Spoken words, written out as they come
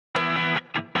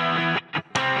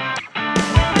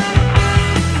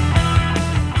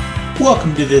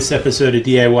Welcome to this episode of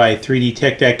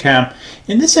DIY3DTech.com.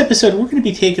 In this episode, we're going to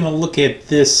be taking a look at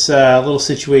this little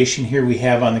situation here we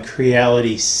have on the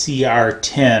Creality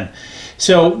CR10.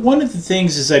 So one of the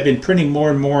things is I've been printing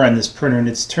more and more on this printer, and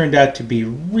it's turned out to be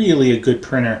really a good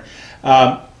printer.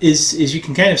 Is you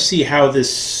can kind of see how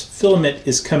this filament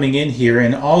is coming in here,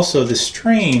 and also the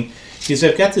strain, because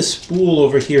I've got this spool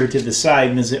over here to the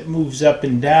side, and as it moves up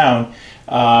and down,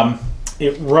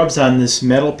 it rubs on this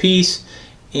metal piece,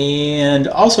 and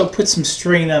also put some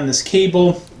strain on this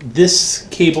cable. This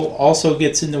cable also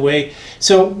gets in the way.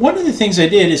 So one of the things I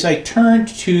did is I turned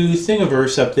to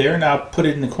Thingiverse up there, and I'll put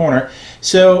it in the corner.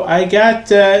 So I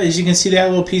got, as you can see, that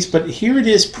little piece, but here it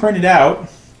is printed out,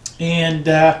 and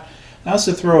I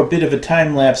also throw a bit of a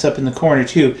time lapse up in the corner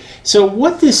too. So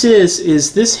what this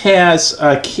is this has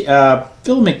a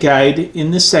filament guide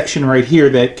in this section right here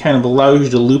that kind of allows you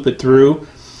to loop it through,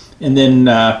 and then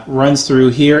runs through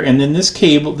here, and then this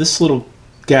cable, this little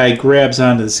guy grabs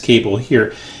onto this cable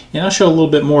here, and I'll show a little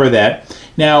bit more of that.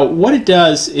 Now what it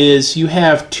does is you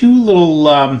have two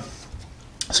little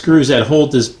screws that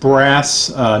hold this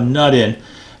brass nut in,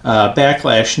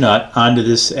 backlash nut, onto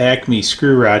this Acme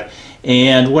screw rod,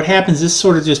 and what happens, this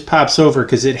sort of just pops over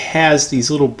because it has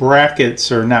these little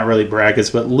brackets, or not really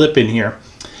brackets, but lip in here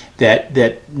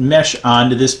that mesh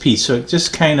onto this piece, so it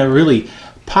just kind of really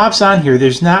pops on here.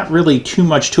 There's not really too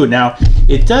much to it. Now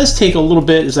it does take a little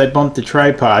bit, as I bump the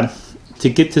tripod, to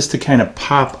get this to kind of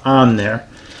pop on there,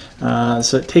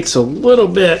 so it takes a little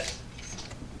bit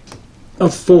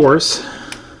of force.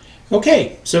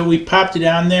 Okay, so we popped it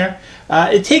on there.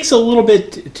 It takes a little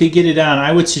bit to get it on.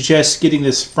 I would suggest getting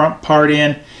this front part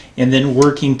in and then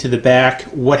working to the back.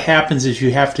 What happens is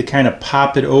you have to kind of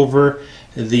pop it over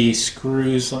the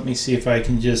screws. Let me see if I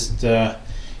can just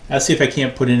I'll see if I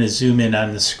can't put in a zoom in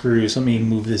on the screws. Let me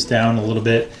move this down a little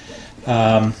bit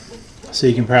so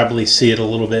you can probably see it a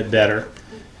little bit better.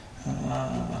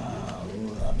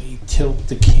 Let me tilt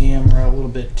the camera a little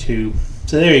bit too.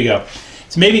 So there you go.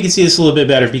 So maybe you can see this a little bit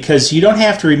better, because you don't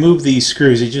have to remove these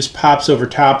screws. It just pops over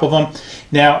top of them.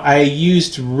 Now I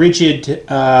used Rigid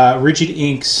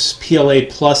Ink's PLA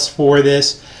Plus for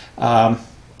this.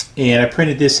 And I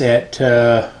printed this at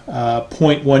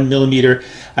 0.1 millimeter.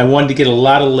 I wanted to get a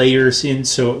lot of layers in,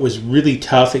 so it was really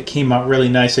tough. It came out really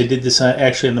nice. I did this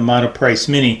actually on the Monoprice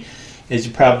Mini, as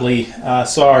you probably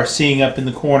saw or seeing up in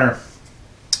the corner.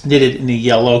 Did it in a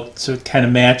yellow, so it kind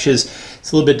of matches.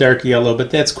 It's a little bit dark yellow,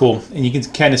 but that's cool. And you can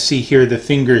kind of see here the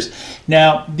fingers.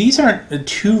 Now, these aren't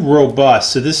too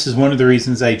robust, so this is one of the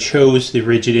reasons I chose the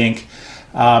Rigid Ink.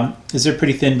 Is they're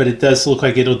pretty thin, but it does look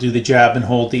like it'll do the job and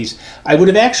hold these. I would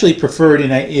have actually preferred,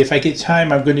 and if I get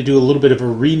time, I'm going to do a little bit of a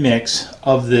remix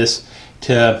of this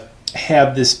to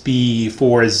have this be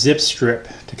for a zip strip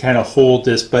to kind of hold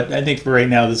this, but I think for right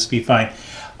now this will be fine.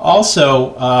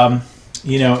 Also,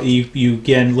 you know, you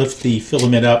again lift the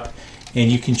filament up,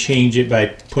 and you can change it by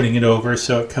putting it over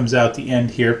so it comes out the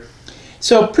end here.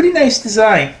 So pretty nice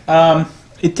design.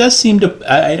 It does seem to,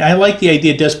 I like the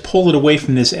idea, it does pull it away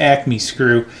from this Acme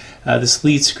screw, this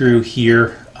lead screw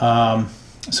here, so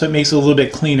it makes it a little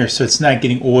bit cleaner, so it's not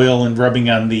getting oil and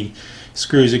rubbing on the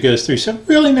screws it goes through. So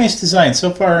really nice design. So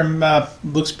far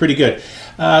looks pretty good.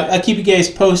 I'll keep you guys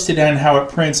posted on how it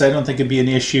prints. I don't think it'd be an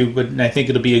issue, but I think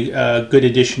it'll be a good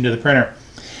addition to the printer.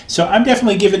 So I'm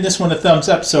definitely giving this one a thumbs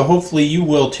up, so hopefully you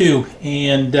will too.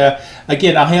 And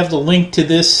again, I'll have the link to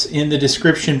this in the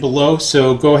description below,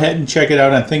 so go ahead and check it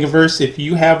out on Thingiverse. If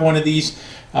you have one of these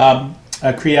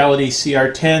Creality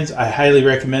CR10s, I highly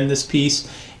recommend this piece.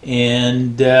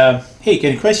 And hey,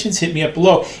 any questions, hit me up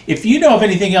below. If you know of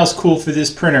anything else cool for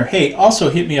this printer, hey, also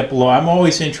hit me up below. I'm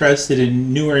always interested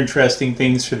in newer, interesting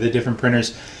things for the different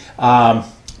printers. I'd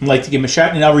like to give them a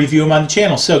shot, and I'll review them on the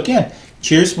channel. So again,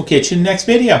 cheers, we'll catch you in the next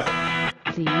video.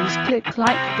 Please click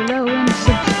like below and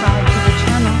subscribe to the